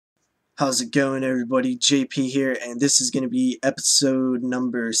How's it going, everybody? JP here, and this is going to be episode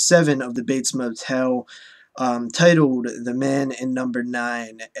number 7 of the Bates Motel, titled The Man in Number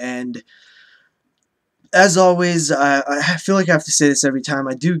 9. And as always, I feel like I have to say this every time.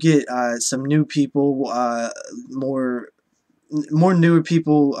 I do get some new people, more newer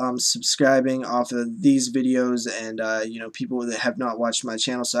people subscribing off of these videos, and people that have not watched my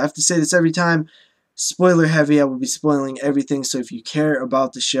channel. So I have to say this every time. Spoiler heavy. I will be spoiling everything, so if you care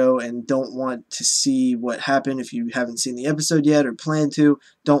about the show and don't want to see what happened, if you haven't seen the episode yet or plan to,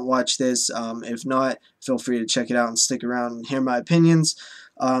 don't watch this. If not, feel free to check it out and stick around and hear my opinions.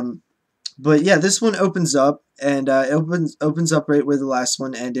 But yeah, this one opens up, and it opens up right where the last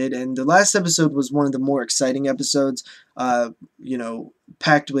one ended. And the last episode was one of the more exciting episodes,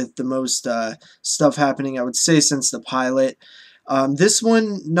 packed with the most stuff happening, I would say, since the pilot. This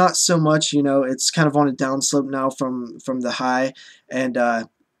one, not so much. It's kind of on a downslope now from the high, and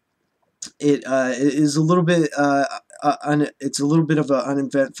it is a little bit it's a little bit of an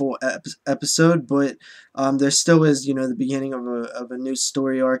uneventful episode, but there still is the beginning of a new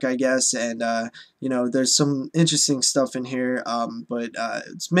story arc, I guess, and there's some interesting stuff in here, but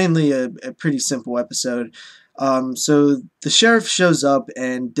it's mainly a pretty simple episode. So the sheriff shows up,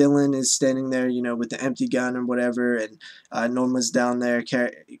 and Dylan is standing there, with the empty gun or whatever, and Norma's down there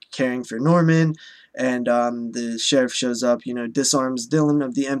caring for Norman. And the sheriff shows up, disarms Dylan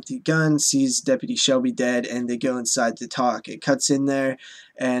of the empty gun, sees Deputy Shelby dead, and they go inside to talk. It cuts in there,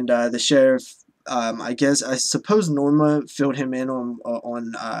 and the sheriff, I suppose Norma filled him in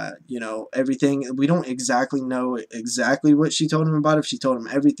on everything. We don't exactly know exactly what she told him about, if she told him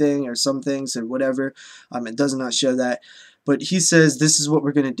everything or some things or whatever. It does not show that. But he says, this is what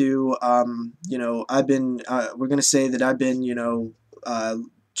we're going to do. We're going to say that I've been,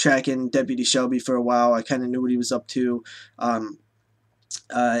 tracking Deputy Shelby for a while. I kind of knew what he was up to. And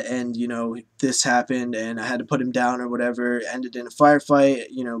this happened, and I had to put him down or whatever. It ended in a firefight,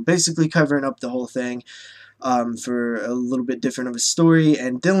 basically covering up the whole thing, for a little bit different of a story.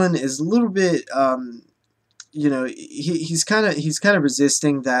 And Dylan is a little bit, he's kind of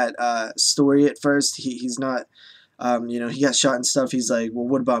resisting that story at first. He's not. He got shot and stuff. He's like, well,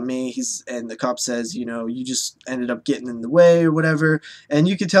 what about me? And the cop says, you just ended up getting in the way or whatever. And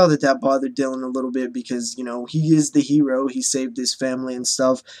you could tell that bothered Dylan a little bit, because, he is the hero. He saved his family and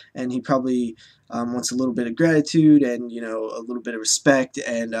stuff. And he probably wants a little bit of gratitude and, a little bit of respect.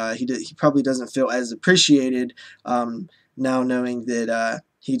 And he probably doesn't feel as appreciated now, knowing that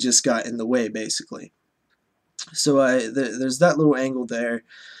he just got in the way, basically. So there's that little angle there.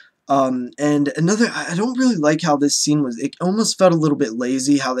 And I don't really like how this scene was. It almost felt a little bit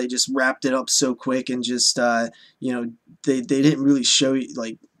lazy how they just wrapped it up so quick, and just, they didn't really show you,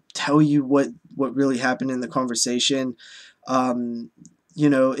 like, tell you what really happened in the conversation. I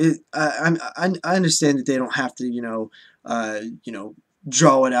understand that they don't have to,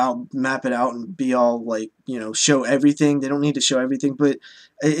 draw it out, map it out, and be all like, show everything. They don't need to show everything, but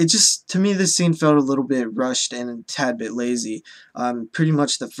it just, to me, this scene felt a little bit rushed and a tad bit lazy. Pretty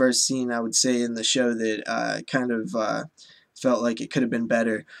much the first scene, I would say, in the show that kind of felt like it could have been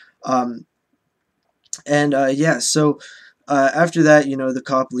better. Yeah, so after that, the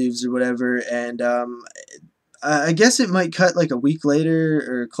cop leaves or whatever, and I guess it might cut like a week later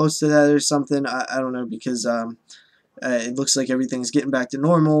or close to that or something. I don't know, because it looks like everything's getting back to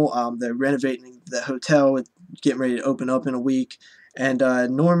normal. They're renovating the hotel, getting ready to open up in a week. And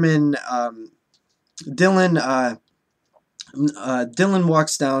Dylan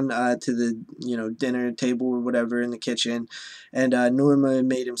walks down to the dinner table or whatever in the kitchen, and Norma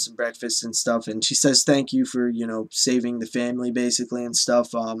made him some breakfast and stuff, and she says thank you for saving the family, basically, and stuff.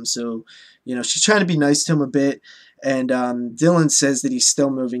 So she's trying to be nice to him a bit, and Dylan says that he's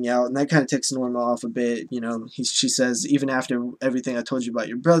still moving out, and that kind of ticks Norma off a bit. She says, even after everything I told you about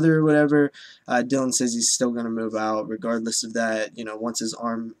your brother or whatever, Dylan says he's still going to move out regardless of that, once his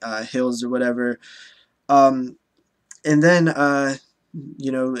arm heals or whatever. And then,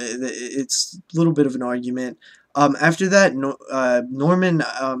 it's a little bit of an argument. After that, Norman,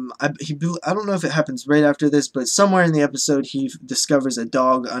 I don't know if it happens right after this, but somewhere in the episode, he discovers a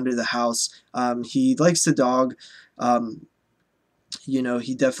dog under the house. He likes the dog.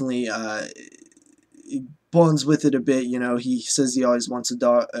 He definitely he bonds with it a bit. He says he always wanted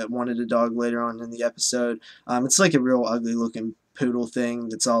a dog later on in the episode. It's like a real ugly looking poodle thing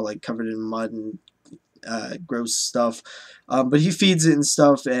that's all like covered in mud and gross stuff, but he feeds it and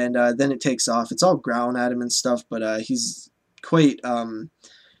stuff, and then it takes off. It's all growling at him and stuff, but he's quite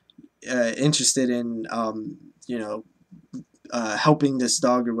interested in helping this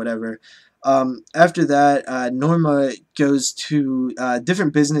dog or whatever. After that, Norma goes to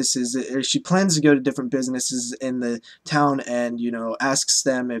different businesses, or she plans to go to different businesses in the town, and asks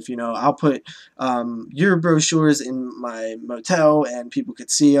them if I'll put your brochures in my motel and people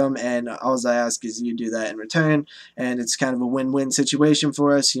could see them, and all I ask is you do that in return, and it's kind of a win-win situation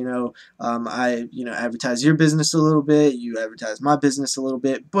for us. I advertise your business a little bit, you advertise my business a little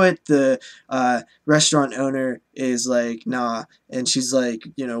bit, but the restaurant owner is like, nah. And she's like,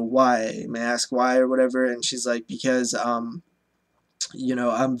 why? May I ask why or whatever? And she's like, because I'm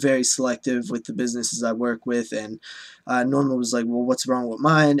very selective with the businesses I work with. And Norma was like, well, what's wrong with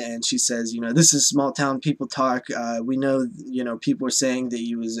mine? And she says, this is small town people talk. We know, people are saying that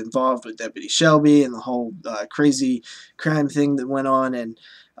he was involved with Deputy Shelby and the whole crazy crime thing that went on. And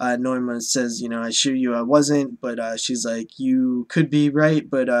Norma says, I assure you I wasn't. But she's like, you could be right,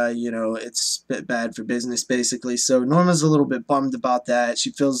 but, it's a bit bad for business, basically. So Norma's a little bit bummed about that.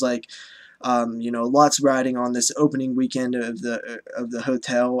 She feels like lots riding on this opening weekend of the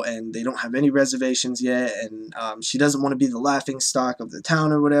hotel, and they don't have any reservations yet, and she doesn't want to be the laughing stock of the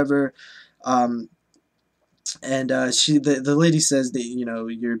town or whatever. Um, and the lady says that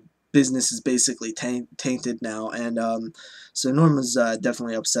your business is basically tainted now, and so Norma's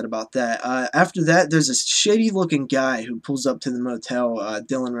definitely upset about that. After that, there's a shady looking guy who pulls up to the motel.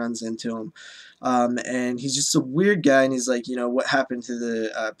 Dylan runs into him. And he's just a weird guy, and he's like, what happened to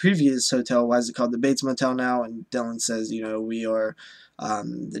the previous hotel? Why is it called the Bates Motel now? And Dylan says, we are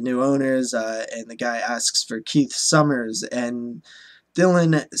the new owners, and the guy asks for Keith Summers, and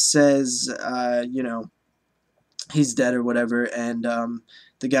Dylan says, he's dead or whatever, and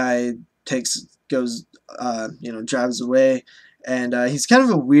the guy drives away, and he's kind of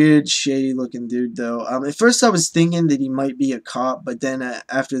a weird, shady looking dude, though. At first I was thinking that he might be a cop, but then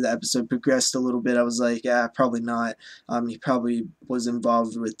after the episode progressed a little bit, I was like, yeah, probably not. He probably was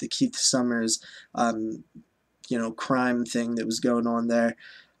involved with the Keith Summers, crime thing that was going on there.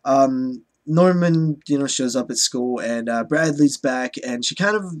 Norman, shows up at school, and Bradley's back, and she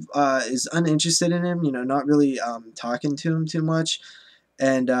kind of is uninterested in him, not really talking to him too much,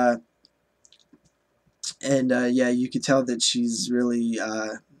 and yeah, you could tell that she's really,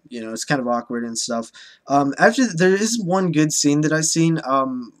 it's kind of awkward and stuff. After there is one good scene that I've seen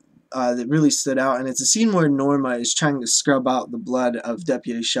that really stood out, and it's a scene where Norma is trying to scrub out the blood of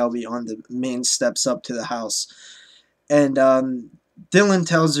Deputy Shelby on the main steps up to the house, and Dylan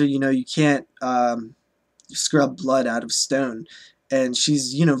tells her, you can't scrub blood out of stone. And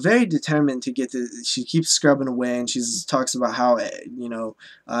she's, very determined to get she keeps scrubbing away, and she talks about how,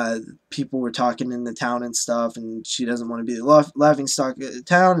 people were talking in the town and stuff, and she doesn't want to be the laughing stock of the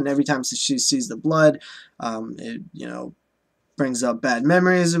town, and every time she sees the blood, it, brings up bad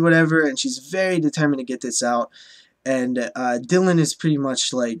memories or whatever, and she's very determined to get this out. And Dylan is pretty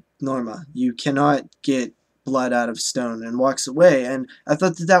much like, Norma, you cannot get blood out of stone, and walks away. And I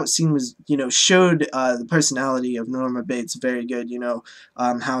thought that scene was, showed the personality of Norma Bates very good,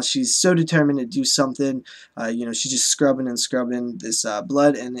 how she's so determined to do something. She's just scrubbing and scrubbing this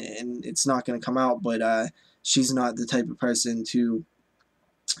blood, and it's not going to come out, but she's not the type of person to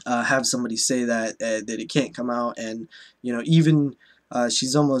have somebody say that it can't come out, and even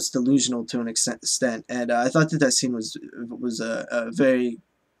she's almost delusional to an extent. And I thought that scene was a very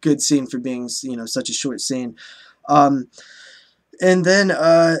good scene for being such a short scene. And then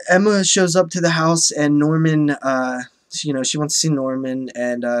Emma shows up to the house, and Norman, she wants to see Norman,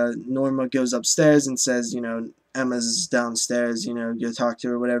 and Norma goes upstairs and says, Emma's downstairs, go talk to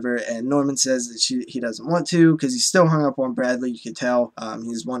her or whatever. And Norman says that he doesn't want to, because he's still hung up on Bradley. You could tell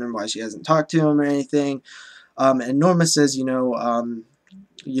he's wondering why she hasn't talked to him or anything. And Norma says, that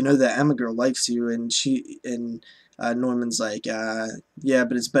Emma girl likes you, and Norman's like, yeah,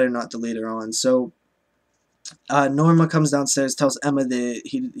 but it's better not to later on. So Norma comes downstairs, tells Emma that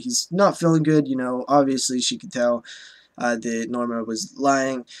he's not feeling good. Obviously she could tell that Norma was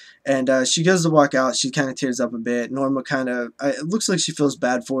lying, and she goes to walk out. She kind of tears up a bit. Norma kind of, it looks like she feels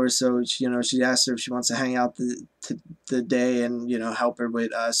bad for her, so she asks her if she wants to hang out the day and help her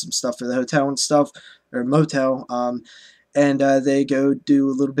with some stuff for the hotel and stuff, or motel. And they go do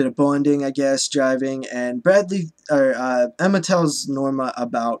a little bit of bonding, I guess, driving. And Emma tells Norma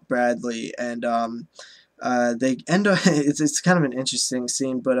about Bradley, and they end up. It's kind of an interesting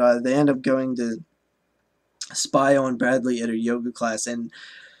scene, but they end up going to spy on Bradley at her yoga class, and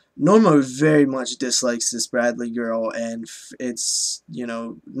Norma very much dislikes this Bradley girl, and it's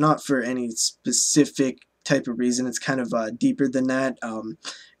not for any specific type of reason. It's kind of deeper than that.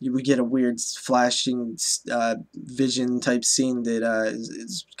 We get a weird flashing vision type scene that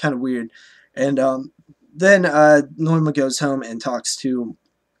is kind of weird. And then Norma goes home and talks to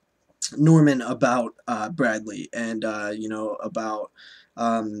Norman about Bradley, and about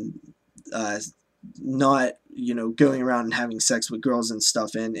um, uh, not going around and having sex with girls and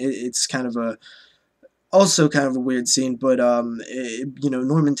stuff. And it's kind of a also kind of a weird scene, but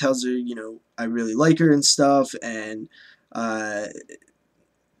Norman tells her, I really like her and stuff, and uh,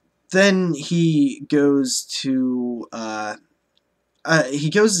 then he goes to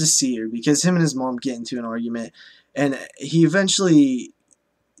see her because him and his mom get into an argument, and he eventually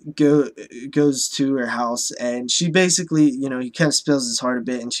go goes to her house, and she basically, he kind of spills his heart a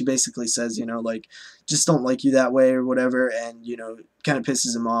bit, and she basically says, like, just don't like you that way or whatever, and kind of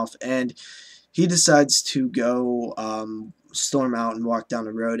pisses him off, and he decides to go storm out and walk down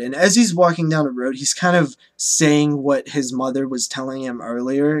the road. And as he's walking down the road, he's kind of saying what his mother was telling him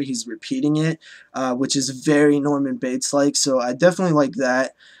earlier. He's repeating it, which is very Norman Bates like. So I definitely like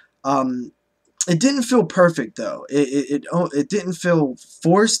that. Um, it didn't feel perfect though. It didn't feel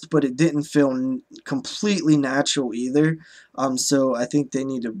forced, but it didn't feel completely natural either. So I think they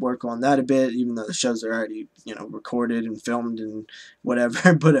need to work on that a bit, even though the shows are already recorded and filmed and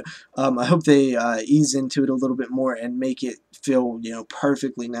whatever. But I hope they ease into it a little bit more and make it feel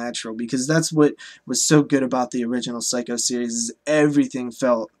perfectly natural, because that's what was so good about the original Psycho series. Is everything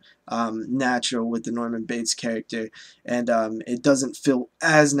felt natural with the Norman Bates character, and it doesn't feel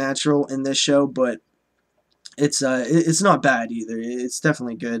as natural in this show, but it's not bad either. It's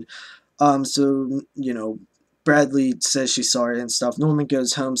definitely good. So Bradley says she saw it and stuff. Norman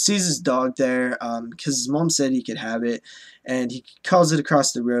goes home, sees his dog there, because his mom said he could have it, and he calls it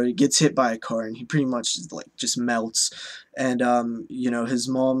across the road. He gets hit by a car, and he pretty much just melts. And his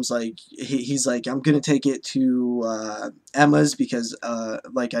mom's like, he's like, I'm gonna take it to Emma's, because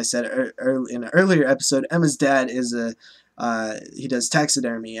like I said in an earlier episode, Emma's dad is a he does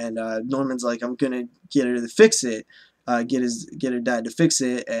taxidermy, and Norman's like, I'm gonna get her to fix it, get her dad to fix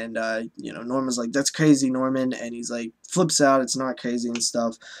it, and Norman's like, that's crazy, Norman, and he's like, flips out, it's not crazy and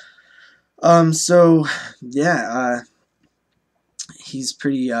stuff. So yeah, he's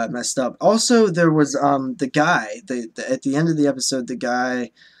pretty messed up. Also, there was the guy, at the end of the episode, the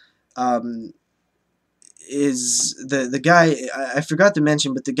guy um is the guy I forgot to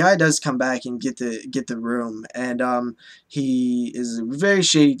mention, but the guy does come back and get the room, and he is a very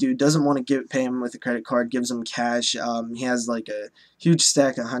shady dude. Doesn't want to pay him with a credit card. Gives him cash. He has like a huge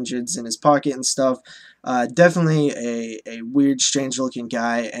stack of hundreds in his pocket and stuff. Definitely a weird, strange looking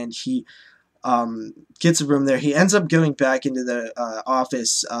guy, and he gets a room there. He ends up going back into the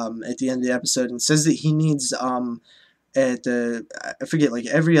office at the end of the episode and says that he needs at the I forget, like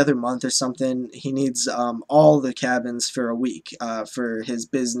every other month or something, he needs all the cabins for a week for his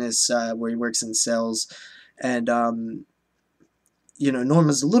business where he works in sales. And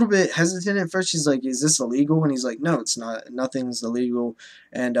Norma's a little bit hesitant at first. She's like, is this illegal? And he's like, no, it's not. Nothing's illegal.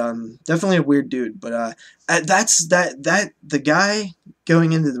 And definitely a weird dude. But that's the guy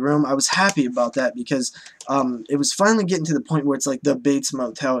going into the room. I was happy about that, because it was finally getting to the point where it's like the Bates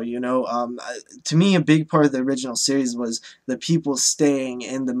Motel, to me, a big part of the original series was the people staying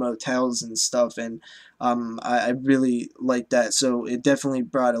in the motels and stuff, and I really liked that. So it definitely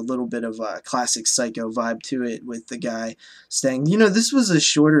brought a little bit of a classic Psycho vibe to it with the guy staying. This was a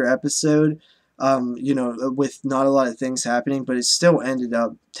shorter episode, with not a lot of things happening, but it still ended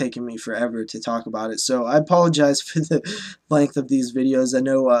up taking me forever to talk about it. So I apologize for the length of these videos. I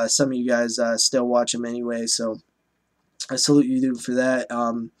know some of you guys still watch them anyway, so I salute you for that.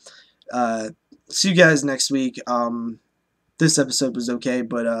 See you guys next week. This episode was okay,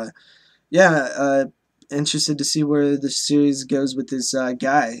 but yeah, interested to see where the series goes with this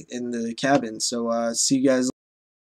guy in the cabin. So see you guys